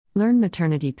Learn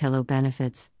maternity pillow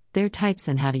benefits, their types,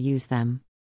 and how to use them.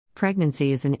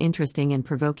 Pregnancy is an interesting and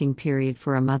provoking period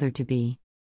for a mother-to-be.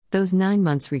 Those 9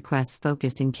 months requests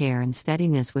focused in care and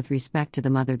steadiness with respect to the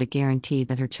mother to guarantee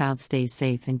that her child stays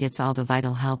safe and gets all the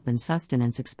vital help and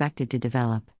sustenance expected to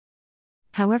develop.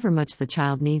 However much the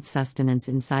child needs sustenance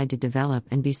inside to develop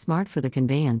and be smart for the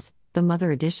conveyance, the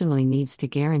mother additionally needs to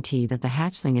guarantee that the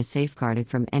hatchling is safeguarded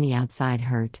from any outside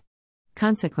hurt.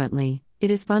 Consequently, it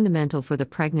is fundamental for the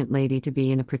pregnant lady to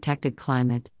be in a protected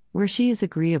climate, where she is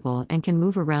agreeable and can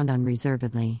move around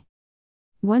unreservedly.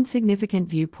 One significant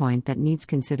viewpoint that needs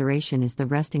consideration is the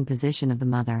resting position of the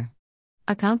mother.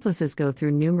 Accomplices go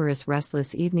through numerous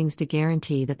restless evenings to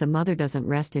guarantee that the mother doesn't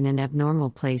rest in an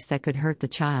abnormal place that could hurt the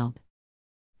child.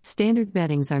 Standard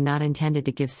beddings are not intended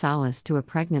to give solace to a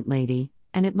pregnant lady,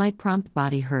 and it might prompt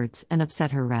body hurts and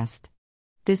upset her rest.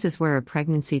 This is where a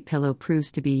pregnancy pillow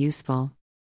proves to be useful.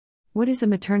 What is a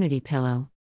maternity pillow?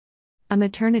 A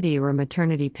maternity or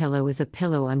maternity pillow is a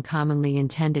pillow uncommonly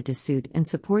intended to suit and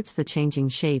supports the changing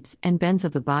shapes and bends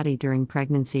of the body during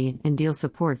pregnancy and deal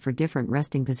support for different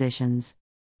resting positions.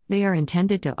 They are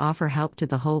intended to offer help to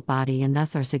the whole body and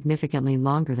thus are significantly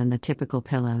longer than the typical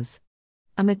pillows.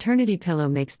 A maternity pillow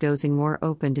makes dozing more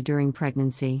open to during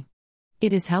pregnancy.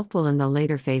 It is helpful in the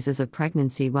later phases of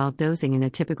pregnancy while dozing in a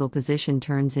typical position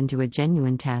turns into a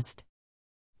genuine test.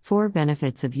 4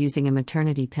 benefits of using a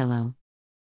maternity pillow.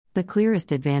 The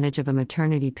clearest advantage of a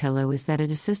maternity pillow is that it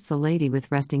assists the lady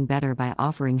with resting better by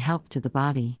offering help to the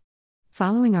body.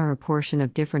 Following are a portion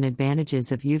of different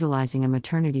advantages of utilizing a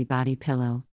maternity body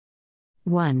pillow.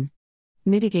 1.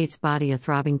 Mitigates body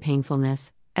throbbing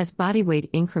painfulness. As body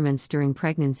weight increments during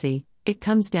pregnancy, it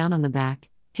comes down on the back,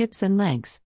 hips, and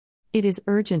legs. It is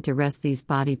urgent to rest these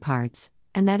body parts,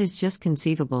 and that is just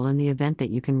conceivable in the event that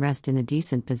you can rest in a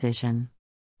decent position.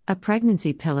 A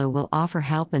pregnancy pillow will offer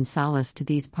help and solace to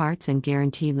these parts and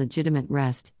guarantee legitimate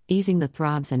rest, easing the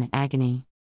throbs and agony.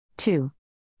 2.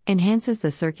 Enhances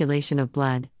the circulation of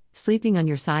blood. Sleeping on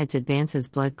your sides advances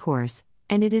blood course,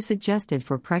 and it is suggested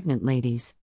for pregnant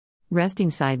ladies.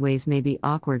 Resting sideways may be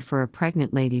awkward for a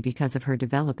pregnant lady because of her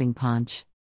developing paunch.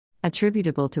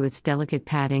 Attributable to its delicate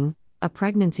padding, a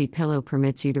pregnancy pillow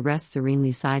permits you to rest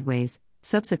serenely sideways,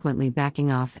 subsequently backing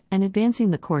off and advancing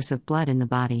the course of blood in the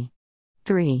body.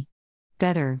 3.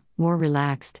 Better, more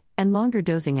relaxed, and longer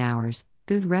dozing hours.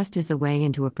 Good rest is the way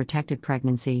into a protected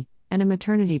pregnancy, and a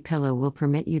maternity pillow will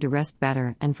permit you to rest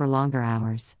better and for longer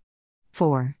hours.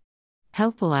 4.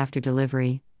 Helpful after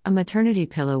delivery. A maternity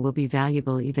pillow will be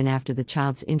valuable even after the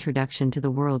child's introduction to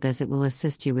the world, as it will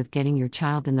assist you with getting your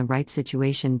child in the right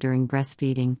situation during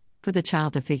breastfeeding, for the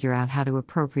child to figure out how to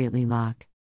appropriately lock.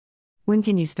 When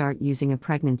can you start using a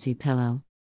pregnancy pillow?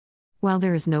 While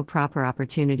there is no proper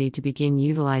opportunity to begin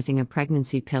utilizing a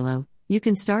pregnancy pillow, you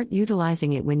can start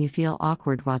utilizing it when you feel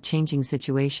awkward while changing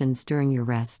situations during your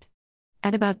rest.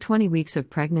 At about 20 weeks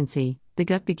of pregnancy, the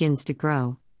gut begins to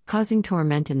grow, causing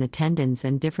torment in the tendons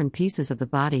and different pieces of the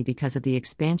body because of the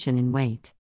expansion in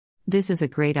weight. This is a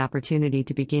great opportunity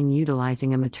to begin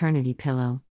utilizing a maternity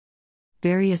pillow.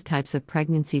 Various types of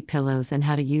pregnancy pillows and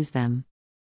how to use them.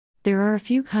 There are a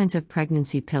few kinds of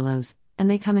pregnancy pillows, and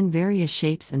they come in various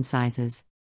shapes and sizes.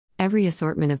 Every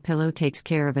assortment of pillow takes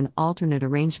care of an alternate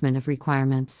arrangement of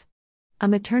requirements. A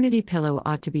maternity pillow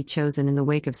ought to be chosen in the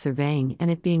wake of surveying and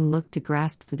it being looked to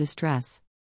grasp the distress.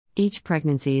 Each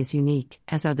pregnancy is unique,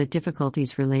 as are the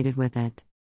difficulties related with it.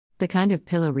 The kind of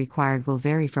pillow required will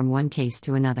vary from one case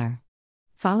to another.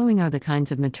 Following are the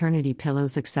kinds of maternity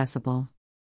pillows accessible.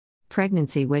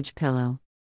 Pregnancy wedge pillow.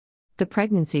 The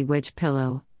pregnancy wedge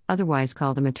pillow, otherwise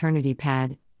called a maternity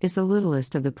pad, is the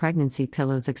littlest of the pregnancy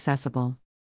pillows accessible.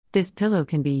 This pillow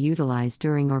can be utilized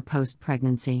during or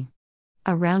post-pregnancy.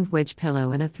 A round wedge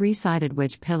pillow and a 3-sided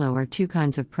wedge pillow are 2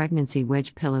 kinds of pregnancy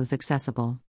wedge pillows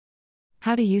accessible.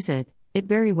 How to use it? It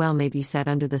very well may be set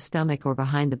under the stomach or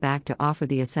behind the back to offer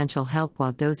the essential help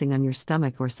while dozing on your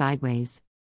stomach or sideways.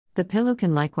 The pillow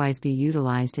can likewise be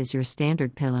utilized as your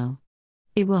standard pillow.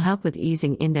 It will help with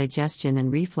easing indigestion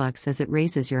and reflux as it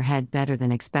raises your head better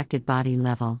than expected body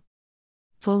level.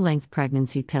 Full-length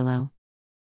pregnancy pillow.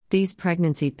 These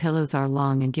pregnancy pillows are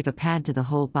long and give a pad to the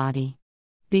whole body.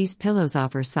 These pillows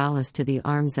offer solace to the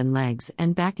arms and legs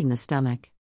and back in the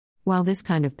stomach. While this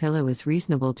kind of pillow is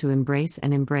reasonable to embrace,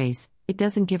 it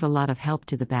doesn't give a lot of help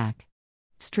to the back.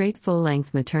 Straight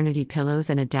full-length maternity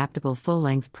pillows and adaptable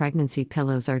full-length pregnancy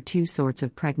pillows are 2 sorts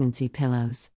of pregnancy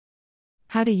pillows.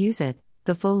 How to use it?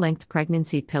 The full-length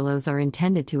pregnancy pillows are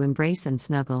intended to embrace and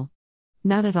snuggle.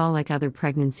 Not at all like other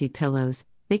pregnancy pillows,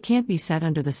 they can't be set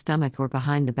under the stomach or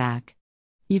behind the back.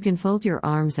 You can fold your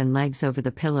arms and legs over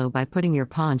the pillow by putting your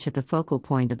paunch at the focal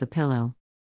point of the pillow.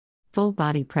 Full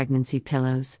body pregnancy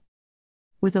pillows.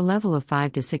 With a level of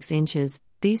 5 to 6 inches,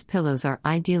 these pillows are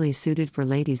ideally suited for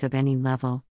ladies of any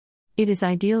level. It is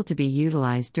ideal to be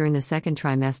utilized during the second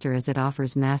trimester as it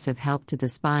offers massive help to the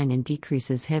spine and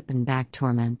decreases hip and back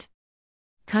torment.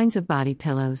 Kinds of body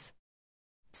pillows.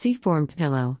 C-formed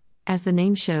pillow. As the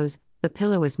name shows, the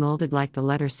pillow is molded like the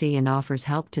letter C and offers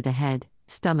help to the head,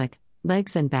 stomach,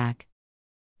 legs and back.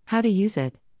 How to use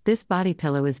it. This body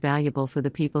pillow is valuable for the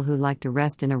people who like to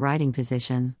rest in a riding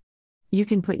position. You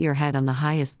can put your head on the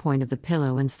highest point of the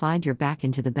pillow and slide your back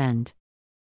into the bend.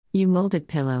 U-molded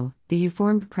pillow. The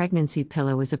U-formed pregnancy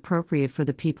pillow is appropriate for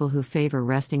the people who favor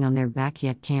resting on their back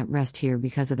yet can't rest here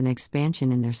because of an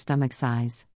expansion in their stomach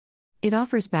size. It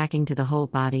offers backing to the whole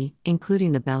body,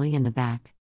 including the belly and the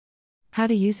back. How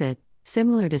to use it.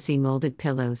 Similar to C-molded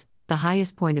pillows, the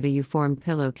highest point of a U-formed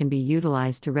pillow can be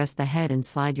utilized to rest the head and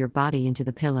slide your body into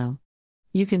the pillow.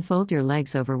 You can fold your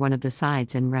legs over one of the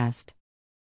sides and rest.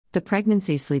 The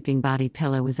pregnancy sleeping body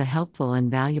pillow is a helpful and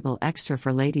valuable extra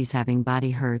for ladies having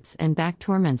body hurts and back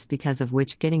torments, because of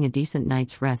which getting a decent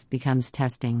night's rest becomes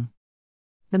testing.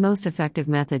 The most effective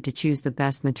method to choose the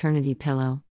best maternity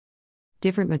pillow.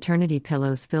 Different maternity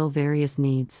pillows fill various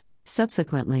needs.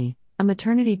 Subsequently, a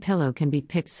maternity pillow can be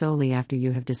picked solely after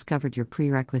you have discovered your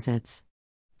prerequisites.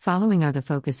 Following are the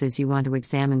focuses you want to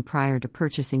examine prior to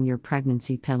purchasing your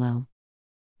pregnancy pillow.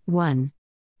 1.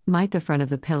 Might the front of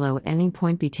the pillow at any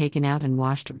point be taken out and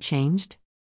washed or changed?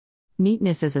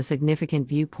 Neatness is a significant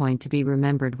viewpoint to be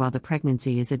remembered while the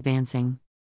pregnancy is advancing.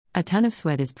 A ton of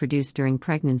sweat is produced during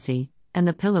pregnancy, and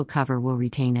the pillow cover will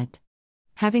retain it.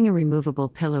 Having a removable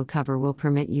pillow cover will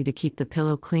permit you to keep the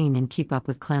pillow clean and keep up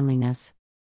with cleanliness.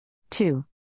 2.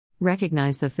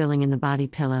 Recognize the filling in the body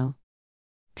pillow.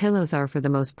 Pillows are for the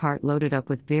most part loaded up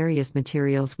with various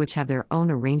materials which have their own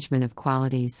arrangement of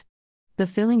qualities. The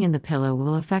filling in the pillow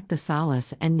will affect the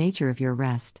solace and nature of your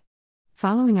rest.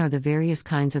 Following are the various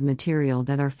kinds of material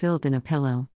that are filled in a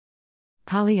pillow.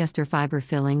 Polyester fiber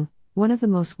filling. One of the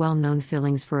most well-known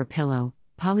fillings for a pillow,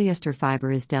 polyester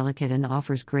fiber is delicate and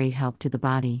offers great help to the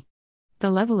body. The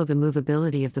level of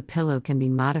immovability of the pillow can be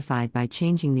modified by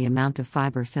changing the amount of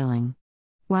fiber filling.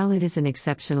 While it is an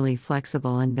exceptionally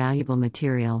flexible and valuable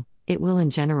material, it will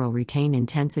in general retain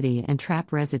intensity and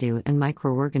trap residue and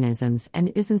microorganisms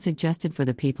and isn't suggested for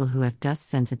the people who have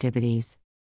dust sensitivities.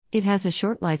 It has a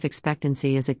short life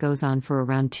expectancy as it goes on for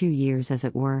around 2 years, as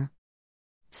it were.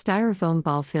 Styrofoam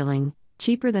ball filling.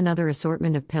 Cheaper than other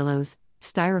assortment of pillows,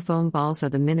 styrofoam balls are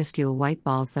the minuscule white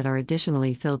balls that are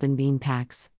additionally filled in bean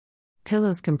packs.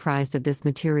 Pillows comprised of this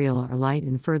material are light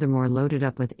and furthermore loaded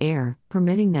up with air,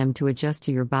 permitting them to adjust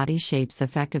to your body shapes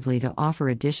effectively to offer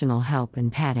additional help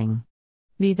and padding.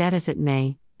 Be that as it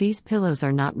may, these pillows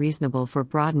are not reasonable for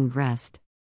broadened rest.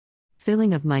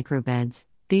 Filling of microbeds.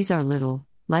 These are little,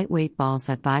 lightweight balls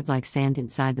that vibe like sand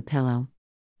inside the pillow.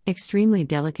 Extremely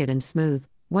delicate and smooth,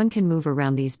 one can move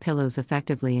around these pillows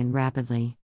effectively and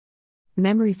rapidly.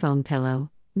 Memory foam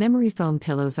pillow. Memory foam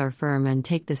pillows are firm and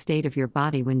take the state of your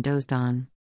body when dozed on.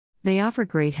 They offer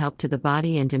great help to the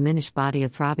body and diminish body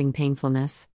of throbbing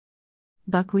painfulness.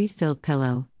 Buckwheat filled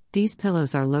pillow. These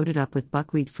pillows are loaded up with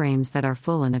buckwheat frames that are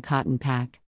full in a cotton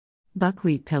pack.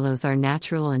 Buckwheat pillows are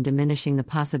natural and diminishing the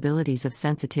possibilities of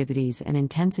sensitivities and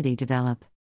intensity develop.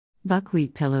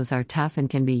 Buckwheat pillows are tough and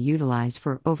can be utilized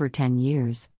for over 10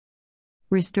 years.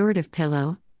 Restorative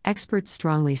pillow. Experts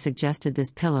strongly suggested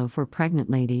this pillow for pregnant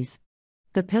ladies.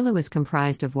 The pillow is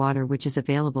comprised of water which is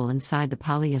available inside the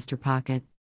polyester pocket.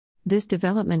 This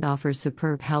development offers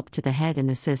superb help to the head and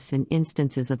assists in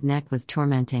instances of neck with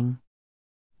tormenting.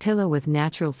 Pillow with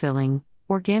natural filling.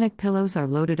 Organic pillows are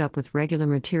loaded up with regular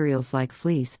materials like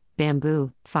fleece,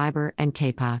 bamboo, fiber, and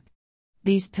kapok.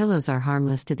 These pillows are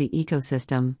harmless to the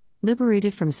ecosystem,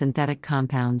 liberated from synthetic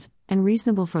compounds, and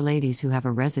reasonable for ladies who have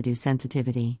a residue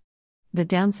sensitivity. The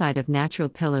downside of natural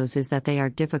pillows is that they are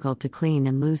difficult to clean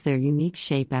and lose their unique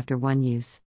shape after one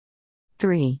use.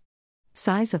 3.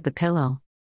 Size of the pillow.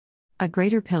 A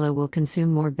greater pillow will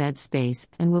consume more bed space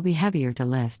and will be heavier to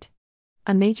lift.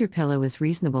 A major pillow is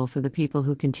reasonable for the people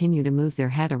who continue to move their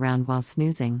head around while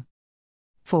snoozing.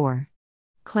 4.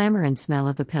 Clamor and smell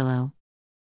of the pillow.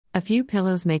 A few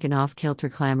pillows make an off-kilter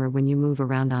clamor when you move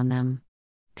around on them.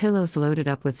 Pillows loaded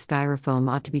up with styrofoam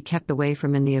ought to be kept away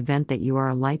from in the event that you are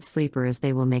a light sleeper, as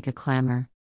they will make a clamor.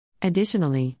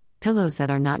 Additionally, pillows that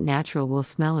are not natural will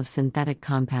smell of synthetic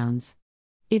compounds.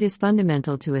 It is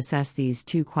fundamental to assess these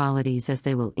two qualities as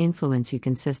they will influence you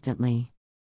consistently.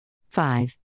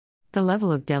 5. The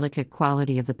level of delicate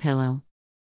quality of the pillow.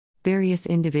 Various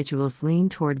individuals lean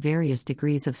toward various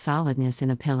degrees of solidness in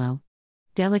a pillow.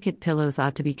 Delicate pillows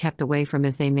ought to be kept away from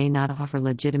as they may not offer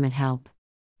legitimate help.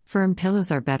 Firm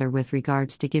pillows are better with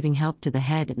regards to giving help to the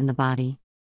head and the body.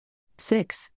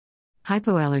 6.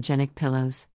 Hypoallergenic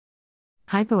pillows.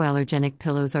 Hypoallergenic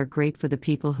pillows are great for the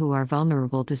people who are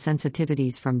vulnerable to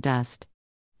sensitivities from dust.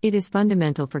 It is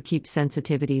fundamental for keep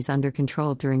sensitivities under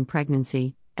control during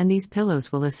pregnancy, and these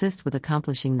pillows will assist with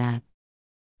accomplishing that.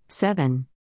 7.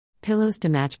 Pillows to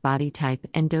match body type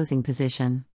and dosing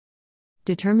position.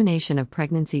 Determination of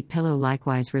pregnancy pillow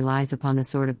likewise relies upon the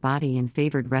sort of body and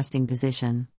favored resting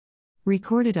position.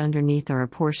 Recorded underneath are a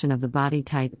portion of the body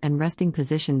type and resting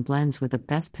position blends with the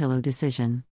best pillow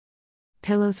decision.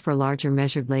 Pillows for larger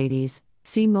measured ladies.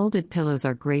 See molded pillows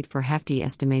are great for hefty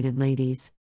estimated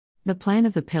ladies. The plan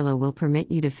of the pillow will permit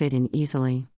you to fit in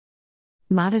easily.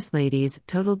 Modest ladies,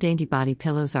 total dainty body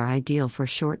pillows are ideal for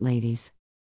short ladies.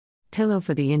 Pillow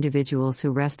for the individuals who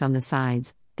rest on the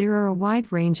sides. There are a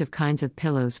wide range of kinds of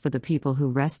pillows for the people who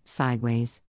rest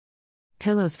sideways.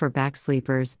 Pillows for back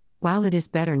sleepers. While it is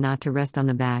better not to rest on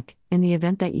the back, in the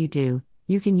event that you do,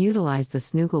 you can utilize the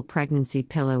Snuggle pregnancy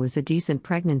pillow as a decent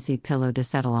pregnancy pillow to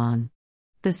settle on.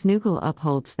 The Snuggle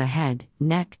upholds the head,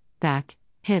 neck, back,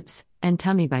 hips, and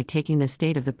tummy by taking the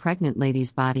state of the pregnant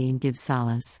lady's body and gives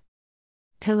solace.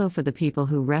 Pillow for the people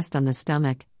who rest on the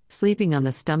stomach. Sleeping on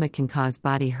the stomach can cause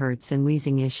body hurts and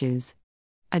wheezing issues.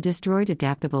 A destroyed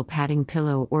adaptable padding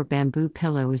pillow or bamboo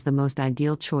pillow is the most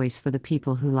ideal choice for the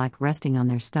people who like resting on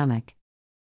their stomach.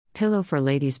 Pillow for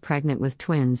ladies pregnant with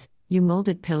twins.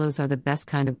 Molded pillows are the best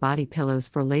kind of body pillows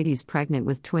for ladies pregnant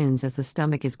with twins, as the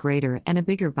stomach is greater and a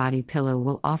bigger body pillow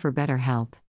will offer better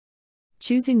help.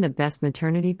 Choosing the best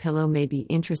maternity pillow may be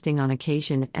interesting on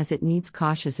occasion, as it needs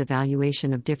cautious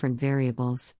evaluation of different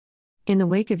variables. In the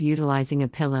wake of utilizing a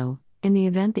pillow, in the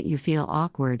event that you feel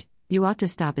awkward, you ought to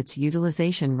stop its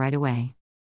utilization right away.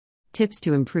 Tips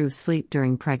to improve sleep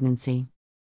during pregnancy.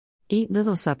 Eat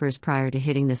little suppers prior to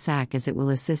hitting the sack, as it will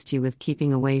assist you with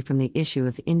keeping away from the issue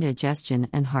of indigestion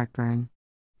and heartburn.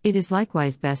 It is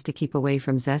likewise best to keep away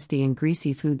from zesty and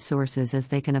greasy food sources, as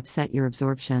they can upset your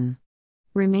absorption.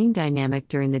 Remain dynamic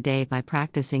during the day by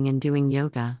practicing and doing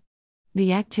yoga.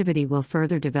 The activity will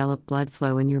further develop blood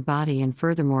flow in your body and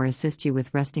furthermore assist you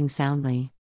with resting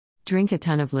soundly. Drink a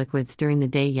ton of liquids during the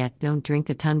day, yet don't drink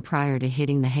a ton prior to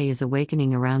hitting the hay, as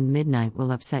awakening around midnight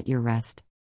will upset your rest.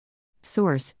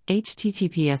 Source: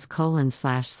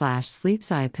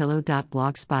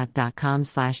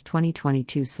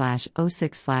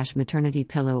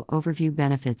 https://sleepsciapillow.blogspot.com/2022/06/maternitypillow overview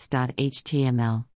benefits.html